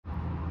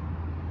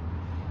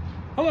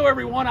Hello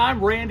everyone,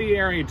 I'm Randy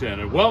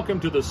Arrington and welcome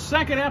to the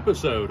second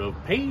episode of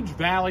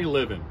Valley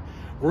Livin.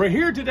 We're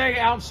here today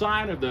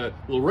outside of the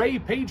Luray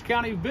Page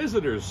County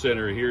Visitors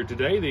Center here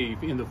today,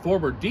 in the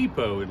former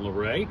depot in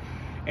Luray.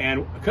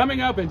 And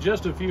coming up in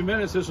just a few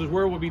minutes, this is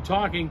where we'll be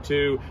talking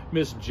to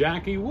Miss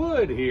Jackie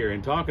Wood here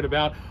and talking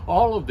about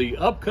all of the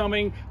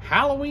upcoming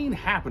Halloween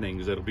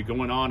happenings that'll be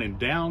going on in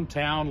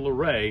downtown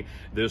Luray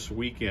this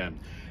weekend.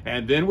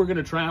 And then we're going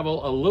to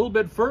travel a little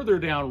bit further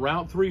down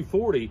Route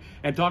 340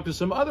 and talk to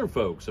some other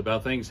folks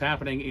about things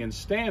happening in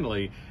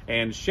Stanley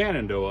and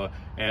Shenandoah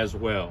as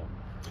well.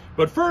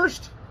 But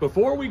first,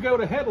 before we go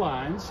to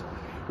headlines,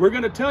 we're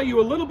going to tell you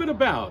a little bit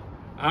about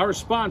our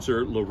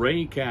sponsor,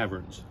 Luray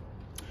Caverns.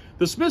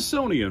 The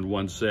Smithsonian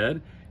once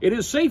said, "It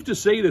is safe to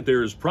say that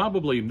there is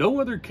probably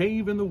no other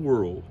cave in the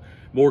world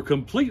more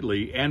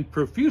completely and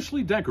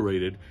profusely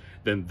decorated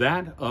than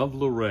that of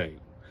Luray."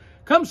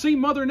 Come see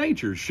Mother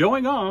Nature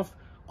showing off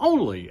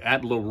only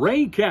at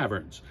Luray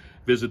Caverns.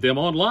 Visit them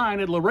online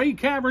at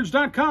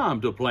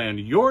luraycaverns.com to plan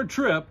your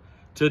trip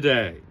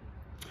today.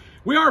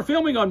 We are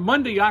filming on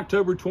Monday,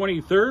 October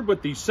 23rd,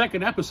 but the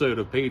second episode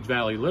of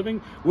Valley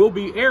Livin will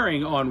be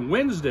airing on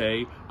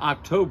Wednesday,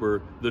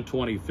 October the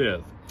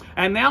 25th.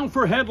 And now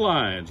for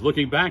headlines,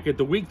 looking back at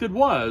the week that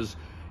was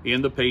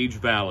in the Page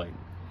Valley.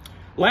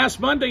 Last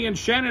Monday in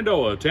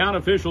Shenandoah, town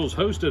officials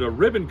hosted a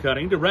ribbon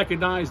cutting to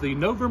recognize the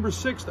November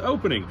 6th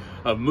opening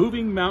of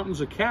Moving Mountains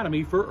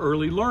Academy for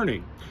Early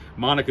Learning.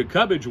 Monica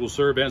Cubbage will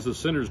serve as the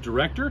center's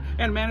director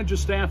and manage a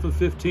staff of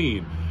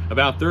 15.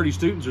 About 30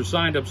 students are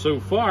signed up so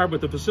far, but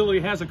the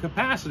facility has a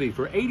capacity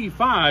for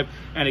 85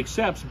 and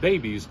accepts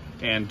babies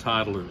and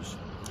toddlers.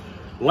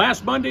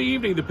 Last Monday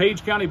evening, the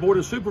Page County Board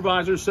of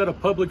Supervisors set a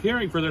public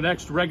hearing for their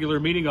next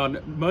regular meeting on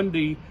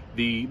Monday,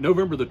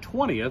 November the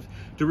 20th,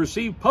 to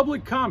receive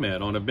public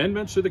comment on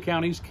amendments to the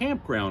county's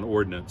campground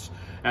ordinance.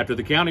 After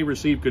the county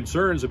received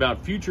concerns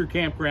about future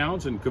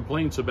campgrounds and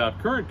complaints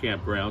about current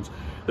campgrounds,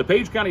 the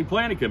Page County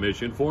Planning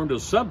Commission formed a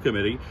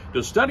subcommittee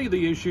to study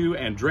the issue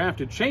and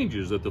drafted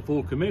changes that the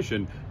full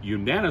commission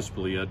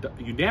unanimously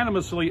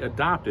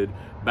adopted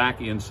back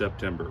in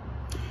September.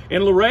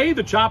 In Luray,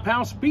 the Chop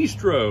House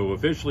Bistro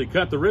officially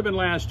cut the ribbon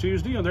last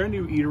Tuesday on their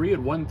new eatery at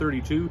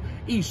 132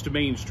 East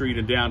Main Street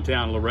in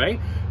downtown Luray.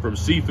 From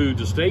seafood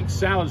to steaks,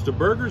 salads to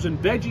burgers,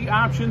 and veggie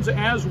options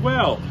as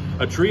well.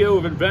 A trio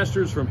of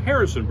investors from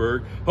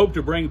Harrisonburg hope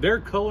to bring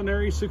their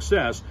culinary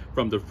success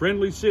from the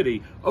friendly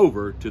city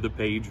over to the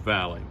Page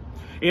Valley.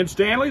 In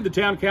Stanley, the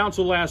town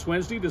council last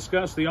Wednesday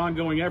discussed the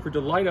ongoing effort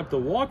to light up the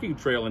walking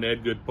trail in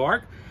Edgood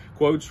Park.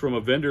 Quotes from a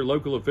vendor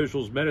local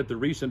officials met at the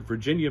recent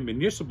Virginia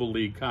Municipal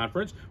League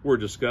Conference were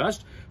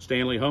discussed.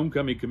 Stanley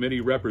Homecoming Committee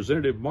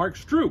Representative Mark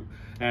Stroop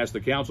asked the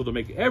council to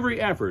make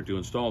every effort to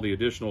install the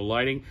additional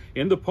lighting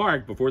in the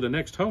park before the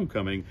next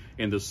homecoming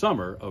in the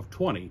summer of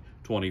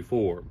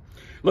 2024.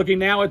 Looking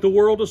now at the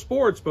world of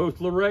sports, both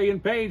Luray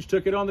and Page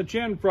took it on the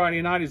chin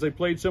Friday night as they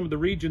played some of the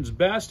region's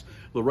best.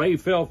 Luray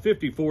fell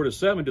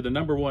 54-7 to the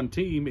number one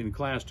team in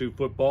Class II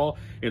football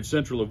in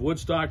Central of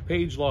Woodstock.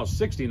 Page lost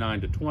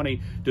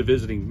 69-20 to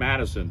visiting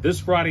Madison.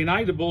 This Friday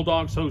night, the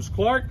Bulldogs host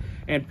Clark,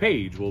 and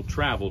Page will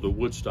travel to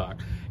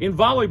Woodstock. In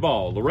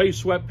volleyball, Luray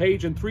swept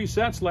Page in 3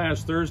 sets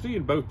last Thursday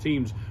in both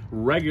teams'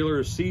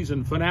 regular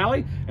season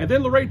finale, and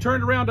then Luray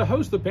turned around to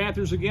host the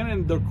Panthers again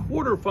in the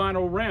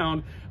quarterfinal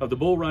round of the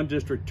Bull Run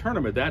District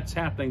Tournament. That's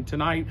happening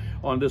tonight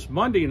on this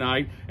Monday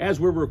night. As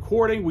we're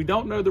recording, we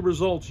don't know the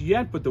results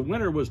yet, but the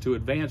winner was to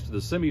advance to the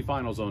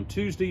semifinals on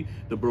Tuesday.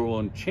 The Bull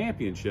Run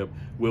Championship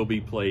will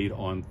be played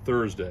on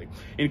Thursday.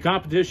 In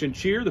competition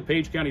cheer, the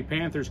Page County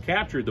Panthers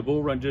captured the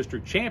Bull Run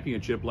District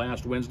Championship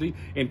last Wednesday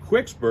in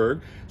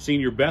Quicksburg.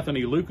 Senior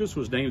Bethany Lucas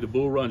was named the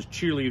Bull Run's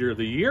Cheerleader of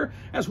the Year,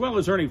 as well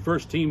as earning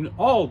first team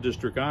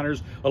all-district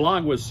honors,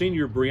 along with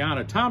senior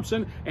Brianna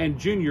Thompson and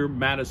junior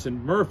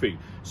Madison Murphy.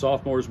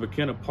 Sophomores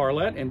McKenna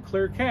Parlett and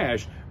Claire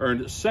Cash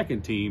earned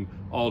second team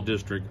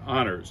all-district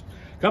honors.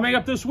 Coming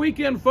up this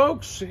weekend,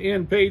 folks,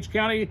 in Page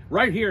County,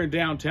 right here in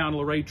downtown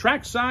Luray,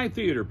 Trackside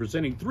Theater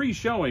presenting 3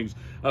 showings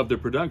of the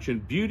production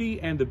Beauty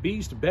and the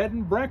Beast Bed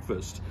and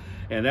Breakfast.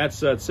 And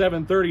that's at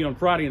 7:30 on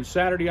Friday and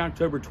Saturday,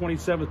 October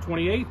 27th,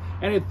 28th.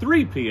 And at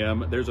 3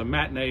 p.m., there's a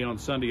matinee on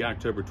Sunday,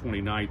 October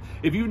 29th.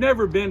 If you've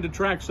never been to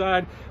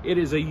Trackside, it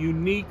is a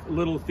unique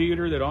little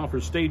theater that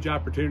offers stage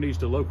opportunities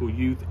to local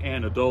youth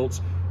and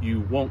adults. You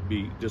won't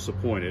be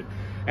disappointed.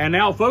 And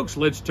now, folks,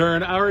 let's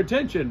turn our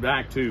attention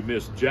back to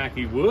Miss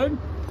Jackie Wood.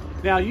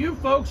 Now, you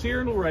folks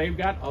here in Luray have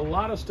got a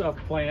lot of stuff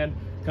planned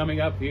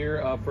coming up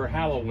here for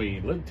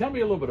Halloween. Tell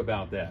me a little bit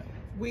about that.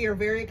 We are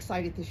very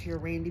excited this year,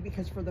 Randy,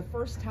 because for the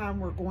first time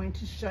we're going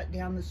to shut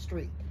down the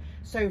street.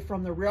 So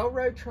from the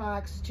railroad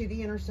tracks to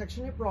the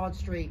intersection at Broad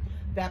Street,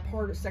 that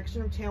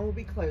section of town will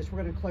be closed.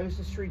 We're going to close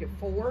the street at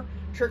 4.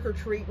 Trick or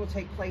treat will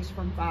take place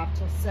from 5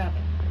 till 7.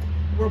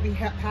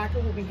 Packer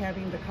will be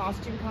having the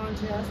costume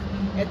contest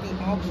at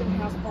the auction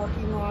house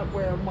parking lot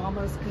where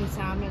Mama's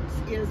Consignments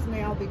is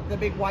now, the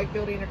big white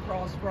building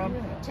across from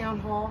Town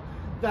Hall.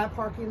 That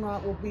parking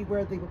lot will be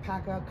where the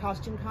alpaca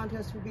costume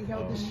contest will be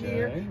held this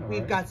year.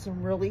 We've got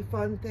some really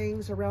fun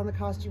things around the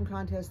costume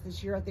contest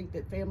this year. I think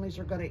that families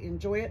are going to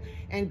enjoy it.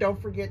 And don't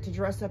forget to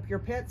dress up your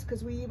pets,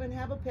 because we even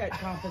have a pet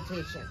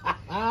competition.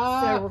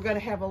 So we're going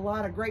to have a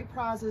lot of great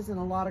prizes and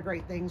a lot of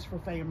great things for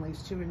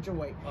families to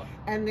enjoy.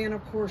 And then,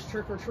 of course,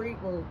 trick or treat.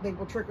 They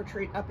will trick or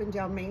treat up and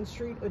down Main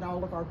Street in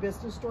all of our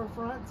business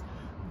storefronts.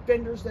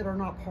 Vendors that are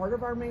not part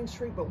of our Main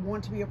Street but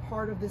want to be a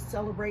part of this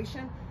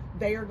celebration,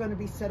 they are going to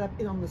be set up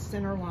on the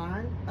center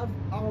line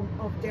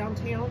of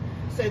downtown,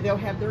 so they'll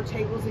have their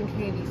tables and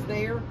candies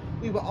there.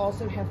 We will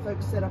also have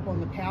folks set up on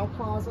the POW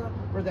Plaza,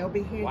 where they'll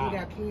be handing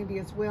out candy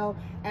as well.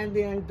 And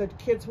then the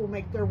kids will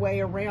make their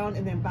way around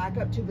and then back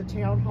up to the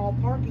town hall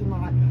parking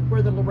lot,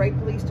 where the Luray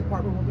Police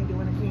Department will be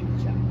doing a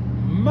candy check.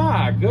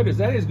 My goodness,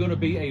 that is going to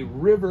be a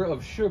river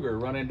of sugar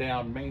running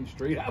down Main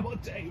Street. I will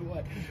tell you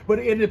what. But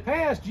in the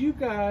past, you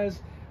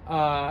guys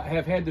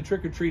have had the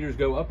trick-or-treaters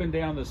go up and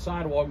down the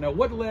sidewalk. Now,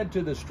 what led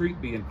to the street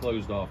being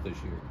closed off this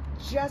year?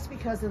 Just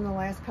because in the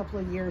last couple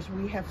of years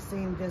we have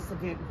seen this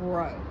event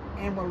grow,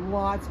 and we're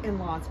lots and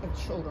lots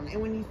of children.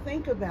 And when you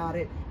think about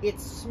it,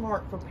 it's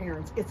smart for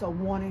parents. It's a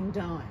one and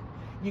done.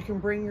 You can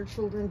bring your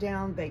children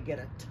down. They get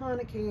a ton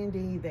of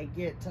candy. They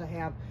get to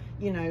have,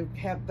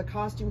 have the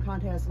costume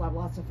contest,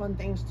 lots of fun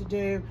things to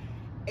do.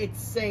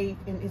 It's safe,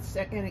 and it's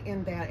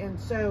in that. And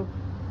so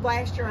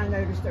last year I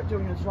noticed that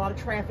there's a lot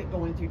of traffic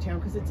going through town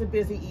because it's a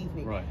busy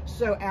evening. Right.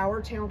 So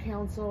our town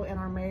council and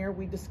our mayor,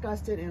 we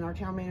discussed it, and our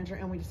town manager,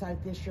 and we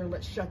decided this year,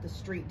 let's shut the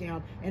street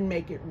down and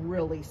make it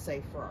really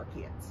safe for our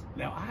kids.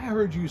 Now, I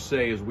heard you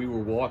say as we were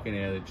walking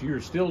in that you're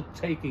still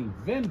taking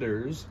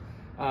vendors,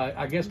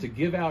 I guess, to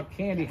give out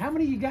candy. How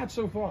many you got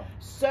so far?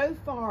 So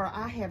far,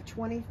 I have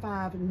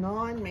 25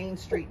 non-Main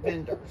Street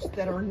vendors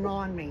that are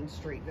non-Main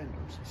Street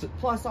vendors,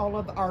 plus all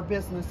of our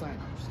business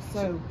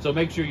owners. So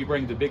make sure you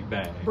bring the big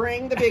bag.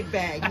 Bring the big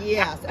bag,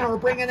 yes, or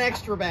bring an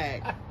extra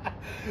bag.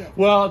 Yes.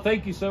 Well,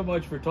 thank you so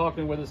much for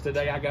talking with us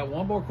today. I got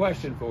one more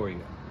question for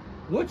you.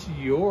 What's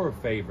your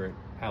favorite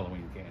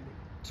Halloween candy?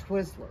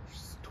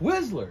 Twizzlers.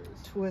 Twizzlers?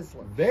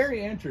 Twizzlers.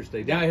 Very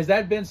interesting. Now, has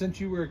that been since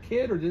you were a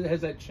kid, or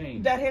has that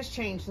changed? That has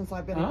changed since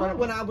I've been around.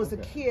 When I was a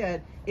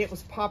kid, it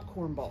was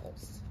popcorn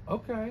balls.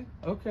 Okay.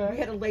 We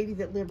had a lady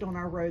that lived on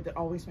our road that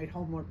always made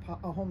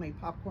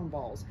homemade popcorn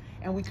balls,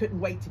 and we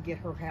couldn't wait to get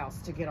her house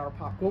to get our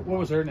popcorn. What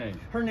was her name?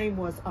 Her name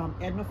was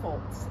Edna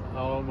Foltz.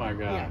 Oh my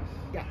gosh.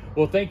 Yeah.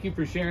 Well, thank you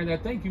for sharing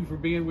that. Thank you for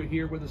being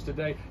here with us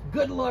today.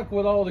 Good luck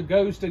with all the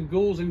ghosts and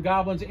ghouls and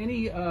goblins.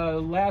 Any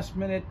last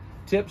minute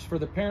tips for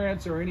the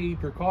parents, or any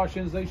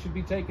precautions they should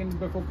be taking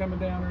before coming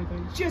down or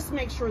anything? Just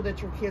make sure that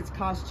your kids'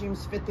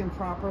 costumes fit them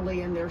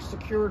properly and they're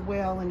secured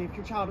well, and if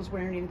your child is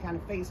wearing any kind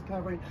of face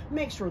covering,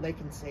 make sure they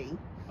can see.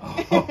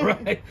 All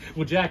right.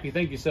 Well, Jackie,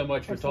 thank you so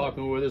much for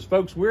talking with us.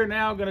 Folks, we're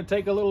now going to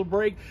take a little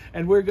break,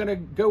 and we're going to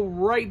go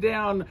right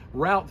down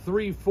Route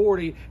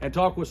 340 and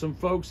talk with some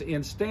folks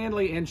in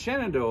Stanley and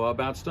Shenandoah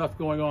about stuff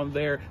going on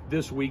there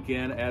this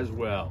weekend as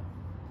well.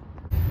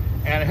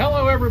 And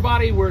hello,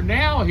 everybody. We're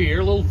now here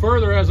a little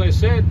further, as I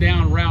said,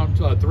 down Route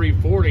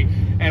 340,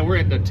 and we're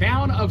at the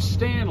town of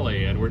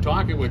Stanley, and we're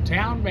talking with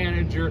Town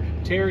Manager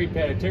Terry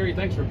Pettit. Terry,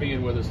 thanks for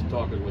being with us and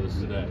talking with us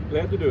today.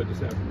 Glad to do it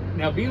this afternoon.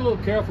 Now, be a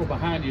little careful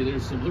behind you.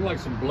 There's look like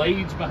some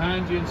blades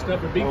behind you and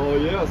stuff. Oh,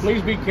 yes.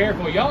 Please be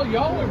careful. Y'all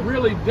have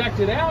really decked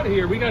it out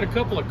here. We got a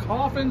couple of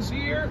coffins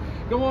here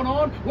going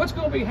on. What's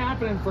going to be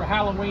happening for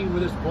Halloween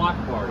with this block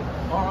party?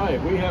 All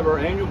right, we have our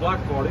annual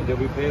block party that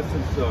we've had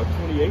since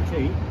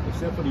 2018,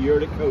 except for the year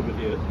that COVID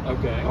hit.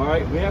 Okay. All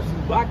right, we have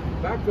some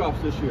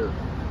backdrops this year.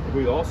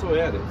 We also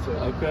added. So,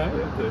 okay.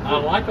 Yeah, I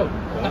like them.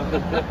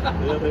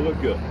 Yeah, they look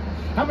good.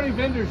 How many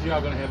vendors y'all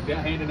going to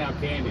have handing out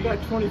candy? We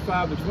got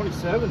 25 to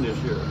 27 this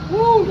year.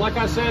 Woo! Like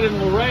I said in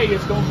Luray,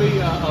 it's going to be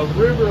a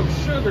river of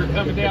sugar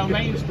coming down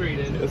Main Street,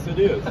 isn't it? Yes, it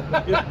is.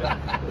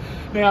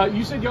 Now,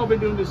 you said y'all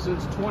been doing this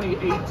since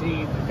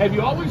 2018. Have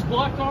you always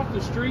blocked off the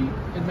street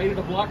and made it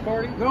a block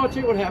party? No, I'll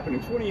tell you what happened.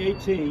 In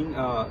 2018,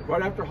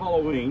 right after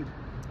Halloween,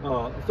 I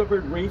was up here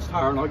at Reed's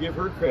Tire, and I'll give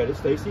her credit,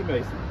 Stacy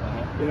Mason.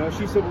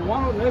 She said, well,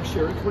 why not next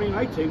year, in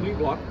 2019, we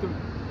blocked the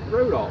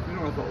road off.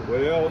 I thought,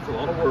 well, it's a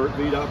lot of work,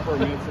 beat out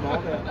permits and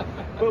all that.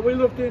 But we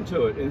looked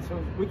into it, and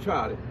so we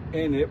tried it,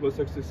 and it was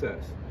a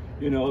success.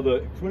 The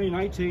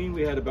 2019,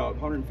 we had about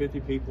 150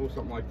 people,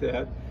 something like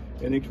that.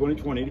 And in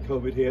 2020, the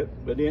COVID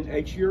hit. But then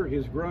each year it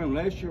has grown.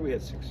 Last year we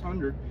had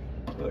 600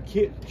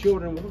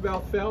 children with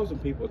about 1,000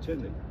 people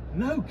attending.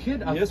 No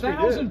kidding, yes,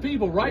 1,000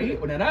 people right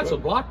here. Now that's a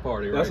block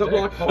party, right? That's a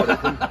block party.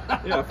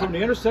 From the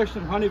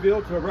intersection of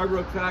Honeyville to the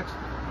railroad tracks,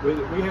 we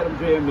had them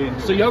jammed in here.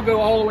 So y'all go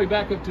all the way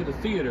back up to the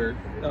theater,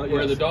 where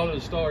yes. the Dawn of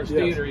the Stars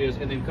Theater is,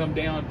 and then come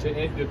down to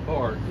Edgood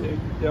Park.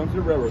 Down to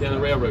the railroad tracks. Down the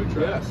railroad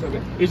tracks. Yes.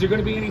 Okay. Is there going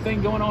to be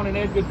anything going on in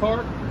Edgood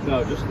Park?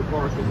 No, just the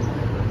park.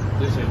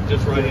 This is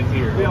just right in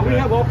here. Yeah, we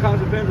have all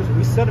kinds of vendors.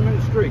 We set them in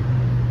the street.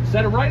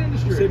 Set them right in the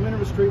street? Set them in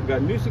the street. We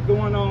got music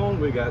going on.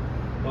 We got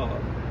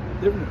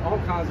all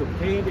kinds of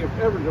candy,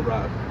 everything to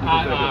ride.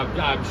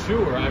 I'm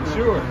sure.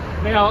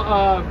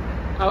 Now,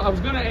 I was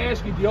going to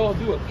ask you, do y'all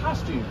do a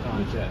costume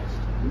contest?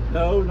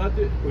 No, not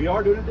this. We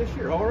are doing it this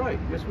year. All right.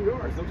 Yes, we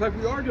are. It looks like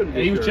we are doing it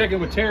this year. He was checking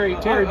with Terry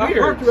Our Beard.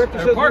 park director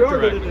says we are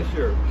doing it this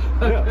year.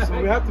 Yeah,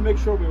 so we have to make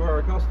sure we wear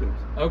our costumes.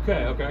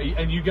 Okay, okay.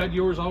 And you got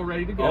yours all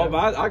ready to go? Oh,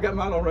 I got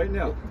mine on right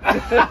now.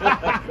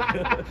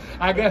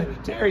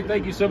 Terry,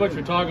 thank you so much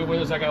for talking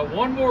with us. I got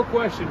one more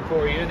question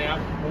for you now.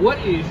 What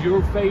is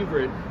your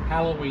favorite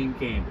Halloween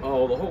candy?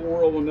 Oh, the whole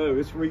world will know.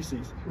 It's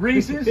Reese's.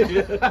 Reese's?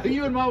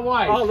 You and my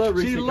wife. I love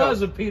Reese's She cups. loves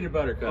the peanut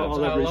butter cups.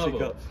 Oh, I love Reese's them.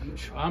 cups.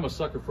 I'm a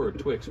sucker for a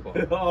Twix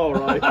bar. All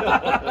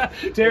right.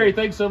 Terry,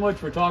 thanks so much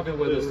for talking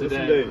with us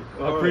today.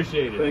 I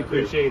appreciate it. Thank you.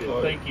 Appreciate it.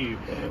 All right. Thank you.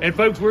 And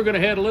folks, we're going to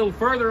head a little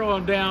further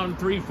on down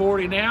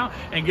 340 now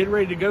and get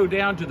ready to go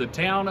down to the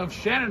town of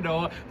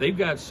Shenandoah. They've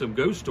got some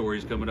ghost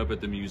stories coming up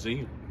at the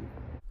museum.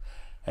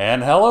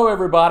 And hello,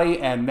 everybody.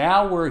 And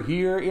now we're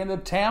here in the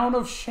town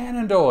of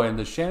Shenandoah in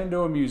the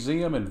Shenandoah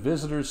Museum and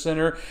Visitor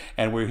Center.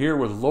 And we're here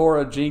with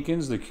Lora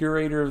Jenkins, the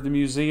curator of the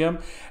museum.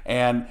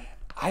 And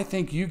I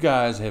think you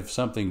guys have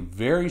something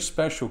very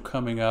special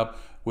coming up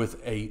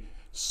with a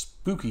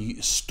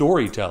spooky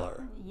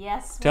storyteller.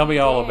 Yes. Tell me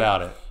all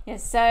about it.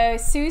 Yes, so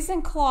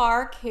Susan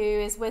Clark, who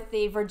is with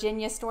the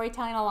Virginia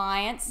Storytelling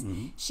Alliance,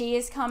 she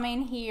is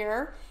coming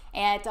here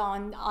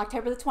on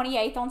October the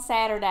 28th on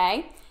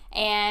Saturday.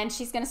 And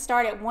she's going to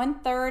start at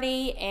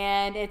 1:30,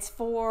 and it's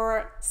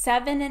for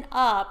 7 and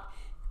up.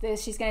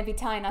 She's going to be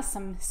telling us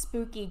some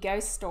spooky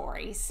ghost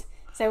stories.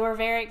 So we're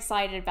very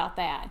excited about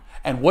that.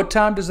 And what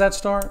time does that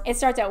start? It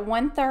starts at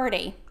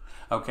 1:30.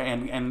 Okay,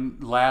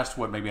 and last,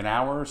 what, maybe an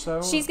hour or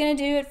so? She's going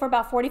to do it for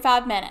about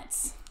 45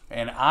 minutes.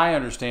 And I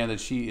understand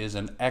that she is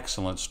an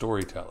excellent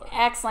storyteller.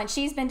 Excellent.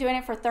 She's been doing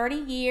it for 30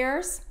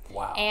 years.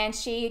 Wow. And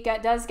she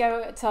does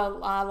go to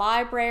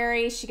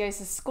libraries. She goes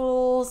to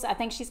schools. I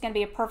think she's going to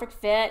be a perfect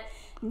fit.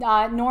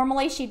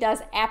 Normally, she does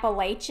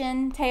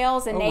Appalachian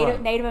tales and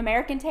Native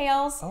American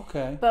tales.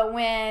 Okay. But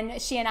when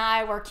she and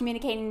I were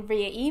communicating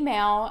via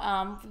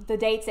email, the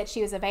dates that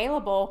she was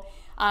available,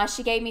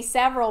 she gave me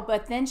several.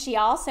 But then she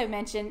also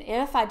mentioned,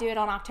 if I do it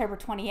on October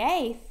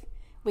 28th,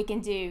 we can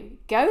do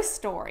ghost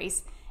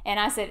stories. And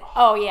I said,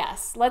 oh,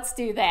 yes, let's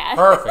do that.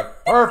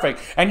 Perfect, perfect.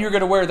 And you're going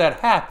to wear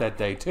that hat that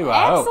day, too,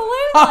 I hope.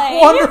 Absolutely.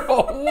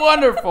 Wonderful,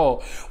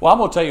 wonderful. Well, I'm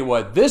going to tell you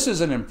what, this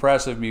is an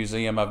impressive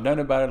museum. I've known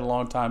about it a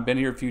long time, been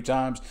here a few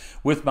times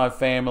with my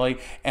family.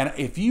 And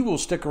if you will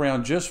stick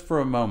around just for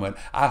a moment,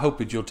 I hope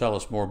that you'll tell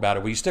us more about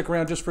it. Will you stick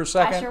around just for a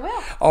second? I sure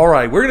will. All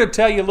right, we're going to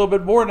tell you a little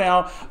bit more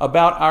now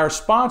about our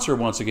sponsor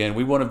once again.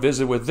 We want to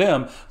visit with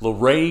them,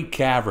 Luray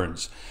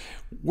Caverns.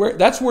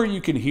 That's where you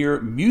can hear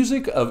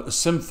music of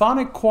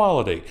symphonic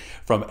quality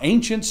from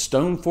ancient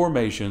stone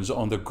formations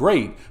on the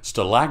great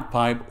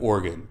stalagpipe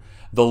organ,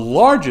 the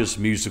largest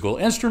musical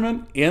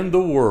instrument in the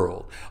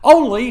world,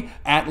 only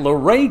at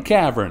Luray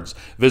Caverns.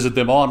 Visit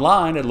them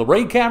online at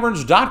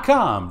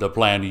luraycaverns.com to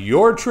plan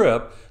your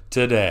trip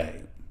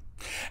today.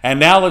 And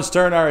now let's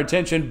turn our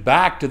attention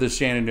back to the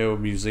Shenandoah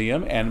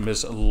Museum and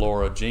Miss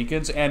Lora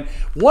Jenkins. And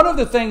one of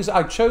the things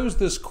I chose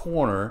this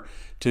corner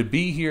to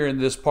be here in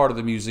this part of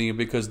the museum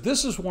because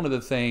this is one of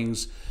the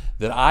things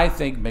that I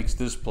think makes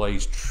this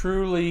place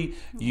truly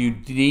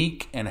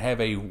unique and have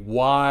a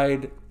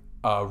wide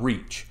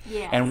reach.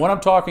 Yes. And what I'm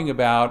talking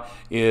about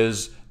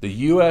is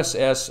the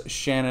USS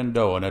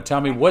Shenandoah. Now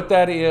tell me what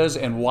that is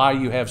and why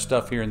you have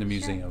stuff here in the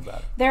museum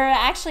about it. There are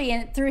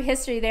actually, through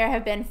history, there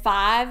have been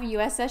 5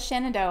 USS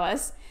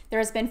Shenandoahs. There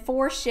has been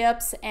 4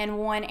 ships and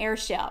 1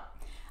 airship.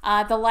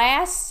 The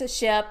last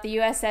ship, the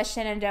USS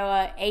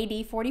Shenandoah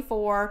AD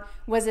 44,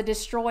 was a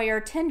destroyer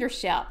tender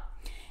ship.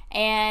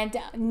 And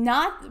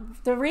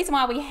the reason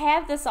why we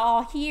have this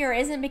all here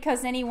isn't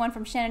because anyone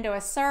from Shenandoah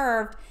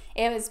served.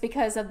 It was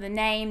because of the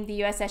name,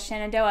 the USS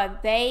Shenandoah.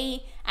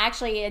 They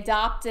actually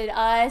adopted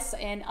us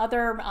and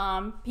other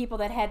people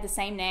that had the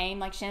same name,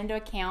 like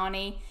Shenandoah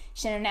County,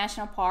 Shenandoah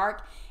National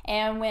Park.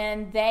 And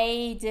when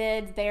they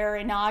did their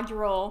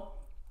inaugural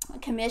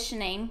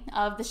commissioning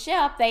of the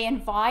ship, they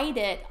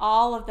invited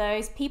all of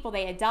those people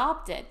they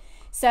adopted.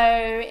 So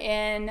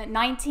in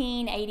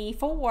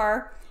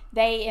 1984,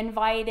 they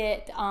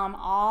invited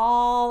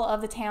all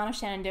of the town of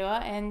Shenandoah,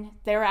 and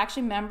there were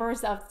actually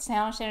members of the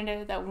town of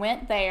Shenandoah that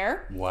went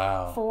there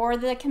for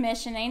the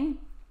commissioning.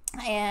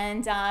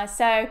 And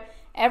so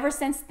ever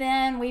since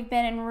then, we've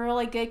been in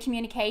really good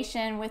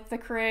communication with the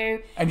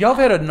crew. And y'all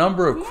have had a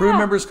number of crew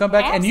members come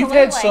back, absolutely. and you've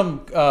had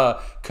some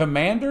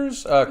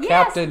commanders,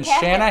 Captain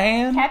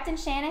Shanahan. Captain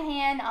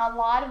Shanahan, a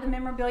lot of the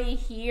memorabilia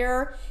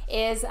here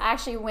is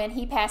actually when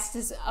he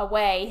passed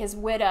away, his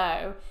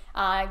widow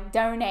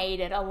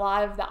donated a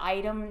lot of the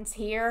items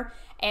here.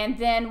 And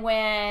then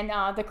when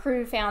the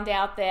crew found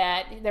out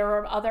that there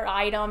were other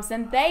items,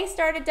 and they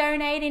started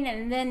donating,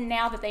 and then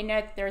now that they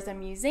know that there's a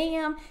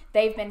museum,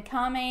 they've been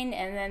coming.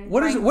 And then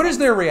what is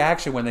their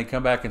reaction when they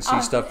come back and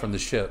see stuff from the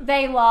ship?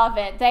 They love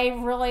it. They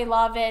really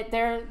love it.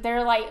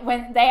 They're like,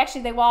 when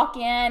they walk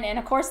in, and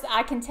of course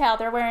I can tell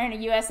they're wearing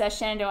a USS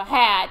Shenandoah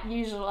hat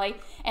usually,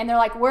 and they're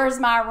like, "Where's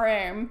my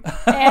room?"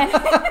 And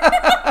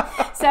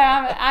so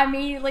I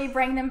immediately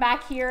bring them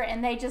back here,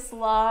 and they just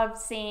love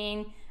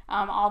seeing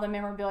all the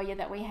memorabilia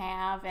that we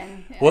have.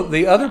 And well,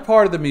 the other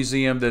part of the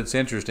museum that's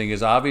interesting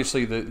is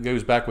obviously that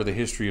goes back with the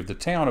history of the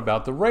town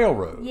about the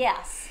railroad.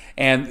 Yes.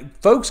 And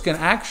folks can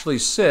actually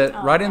sit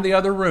right in the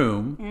other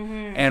room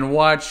and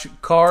watch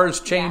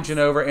cars changing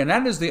over. And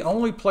that is the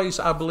only place,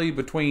 I believe,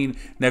 between,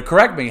 now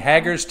correct me,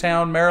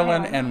 Hagerstown,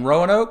 Maryland, and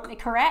Roanoke?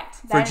 Correct.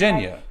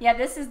 Virginia. Yeah,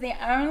 this is the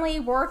only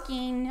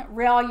working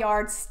rail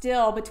yard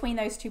still between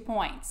those 2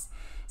 points.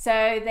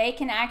 So they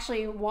can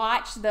actually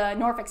watch the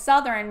Norfolk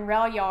Southern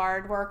rail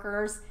yard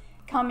workers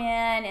come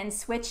in and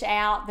switch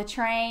out the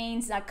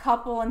trains,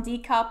 couple and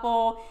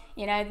decouple.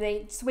 You know,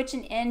 they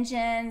switching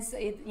engines.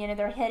 You know,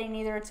 they're heading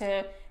either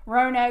to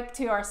Roanoke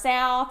to our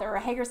south or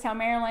Hagerstown,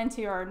 Maryland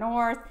to our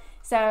north.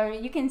 So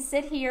you can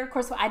sit here. Of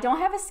course, I don't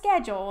have a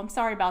schedule. I'm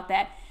sorry about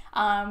that.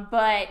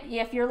 But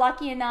if you're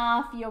lucky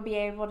enough, you'll be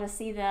able to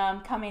see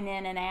them coming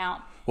in and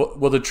out.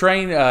 Well, the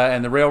train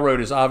and the railroad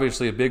is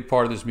obviously a big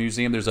part of this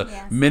museum. There's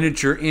a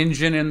miniature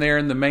engine in there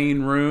in the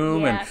main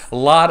room and a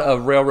lot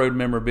of railroad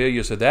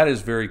memorabilia, so that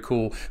is very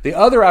cool. The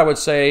other, I would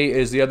say,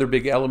 is the other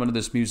big element of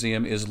this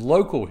museum is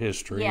local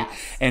history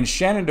and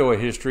Shenandoah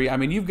history. I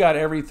mean, you've got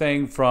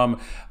everything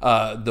from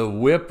the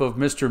whip of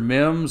Mr.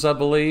 Mims, I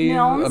believe.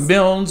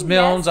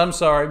 Milnes. I'm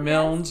sorry,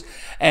 Milnes.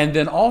 And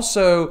then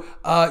also,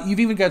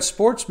 you've even got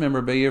sports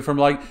memorabilia from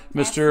like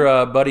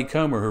Mr. Buddy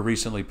Comer, who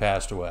recently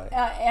passed away.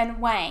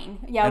 And Wayne.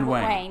 Yeah,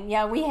 Wayne.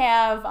 Yeah, we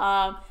have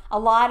a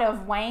lot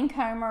of Wayne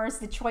Comer's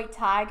Detroit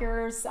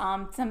Tigers,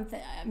 some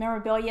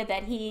memorabilia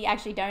that he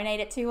actually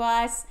donated to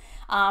us.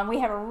 We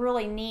have a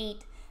really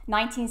neat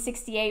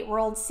 1968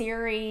 World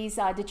Series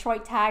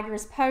Detroit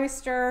Tigers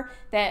poster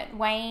that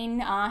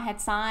Wayne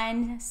had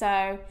signed.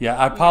 So yeah,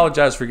 I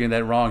apologize for getting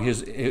that wrong.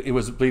 It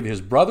was, I believe,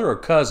 his brother or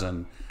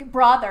cousin.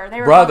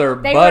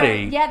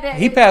 Buddy.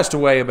 He passed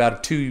away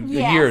about a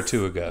year or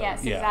two ago.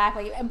 Yes,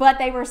 exactly. But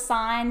they were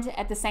signed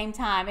at the same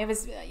time. It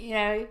was, you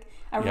know,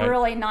 a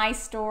really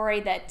nice story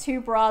that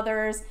 2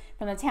 brothers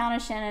from the town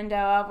of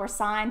Shenandoah were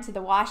signed to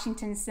the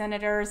Washington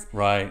Senators.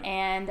 Right.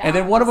 And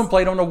then one of them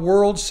played on a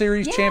World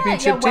Series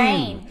championship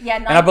team. Yeah,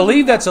 and I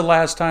believe that's the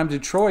last time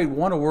Detroit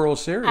won a World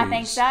Series. I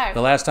think so.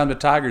 The last time the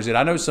Tigers did.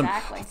 I know some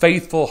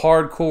faithful,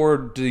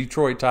 hardcore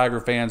Detroit Tiger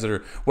fans that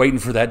are waiting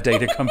for that day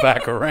to come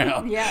back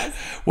around. Yes.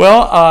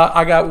 Well,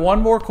 I got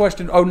one more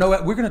question. Oh, no,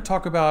 we're going to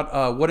talk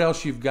about what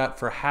else you've got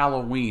for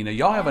Halloween. Now,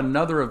 y'all have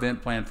another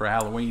event planned for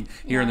Halloween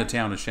here in the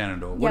town of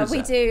Shenandoah. What is that?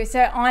 Yeah, we do.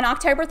 So on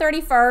October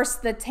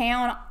 31st, the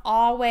town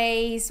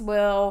always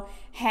will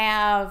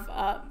have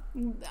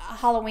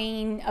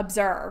Halloween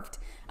observed.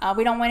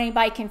 We don't want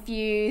anybody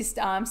confused.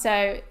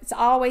 So it's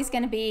always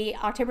going to be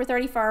October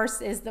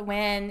 31st is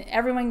when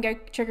everyone can go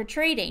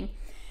trick-or-treating.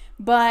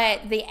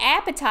 But the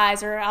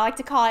appetizer, I like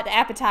to call it the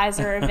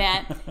appetizer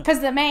event,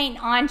 because the main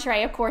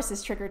entree, of course,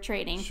 is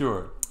trick-or-treating.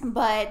 Sure.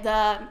 But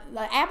the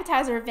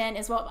appetizer event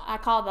is what I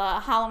call the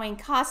Halloween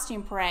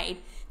costume parade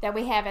that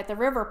we have at the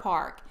River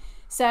Park.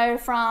 So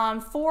from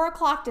 4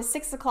 o'clock to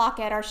 6 o'clock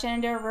at our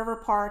Shenandoah River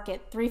Park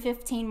at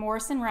 315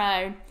 Morrison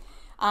Road,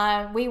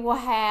 we will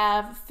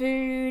have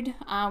food,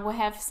 we'll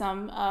have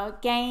some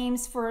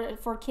games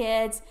for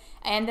kids,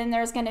 and then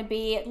there's going to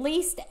be at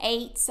least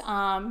 8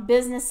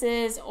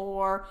 businesses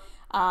or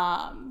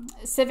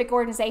civic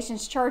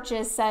organizations,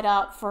 churches set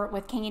up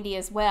with candy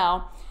as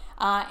well.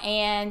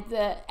 And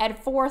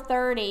at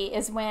 4:30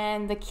 is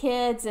when the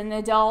kids and the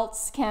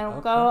adults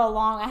can go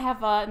along. I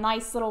have a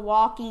nice little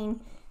walking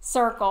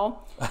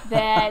circle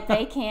that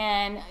they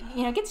can,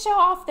 get to show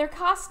off their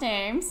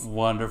costumes.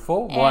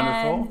 Wonderful.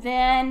 And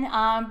then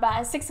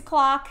by 6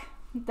 o'clock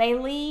they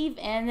leave,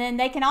 and then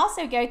they can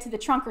also go to the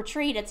trunk or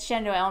treat at the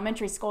Shenandoah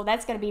Elementary School.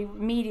 That's going to be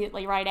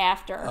immediately right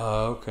after.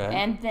 Oh, okay.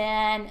 And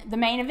then the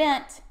main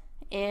event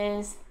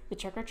is the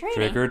trick-or-treating.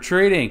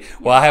 Trick-or-treating.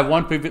 Well, I have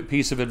one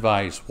piece of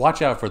advice.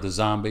 Watch out for the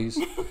zombies.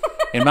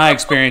 In my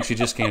experience, you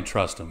just can't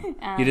trust them.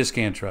 You just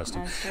can't trust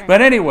them.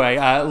 But anyway,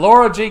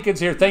 Lora Jenkins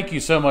here. Thank you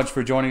so much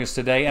for joining us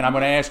today. And I'm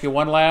going to ask you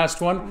one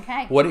last one.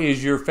 Okay. What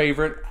is your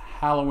favorite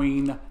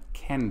Halloween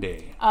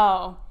candy?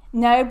 Oh,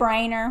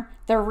 no-brainer.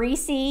 The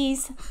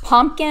Reese's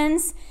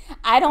pumpkins.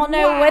 I don't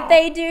know what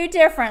they do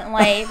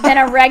differently than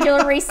a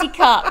regular Reese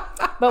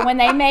cup. But when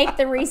they make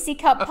the Reese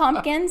cup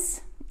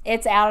pumpkins,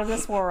 it's out of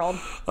this world.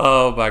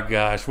 Oh, my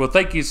gosh. Well,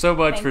 thank you so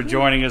much for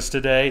joining us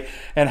today.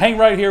 And hang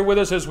right here with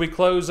us as we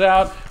close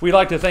out. We'd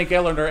like to thank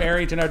Eleanor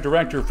Arrington, our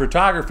Director of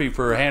Photography,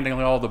 for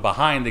handling all the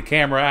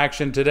behind-the-camera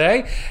action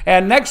today.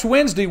 And next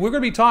Wednesday, we're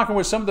going to be talking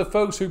with some of the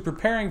folks who are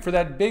preparing for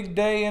that big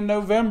day in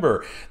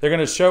November. They're going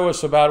to show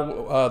us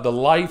about the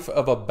life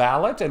of a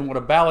ballot and what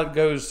a ballot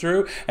goes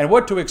through and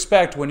what to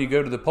expect when you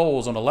go to the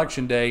polls on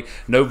Election Day,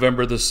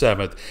 November the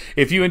 7th.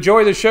 If you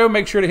enjoy the show,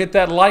 make sure to hit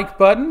that like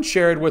button,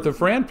 share it with a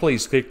friend.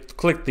 Please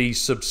click the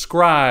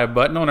subscribe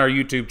button on our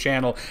YouTube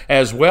channel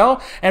as well.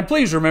 And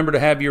please remember to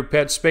have your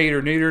pet spayed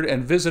or neutered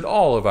and visit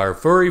all of our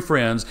furry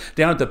friends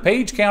down at the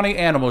Page County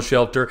Animal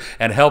Shelter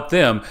and help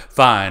them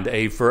find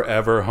a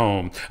forever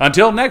home.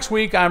 Until next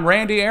week, I'm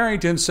Randy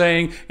Arrington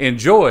saying,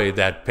 enjoy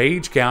that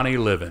Page County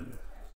living.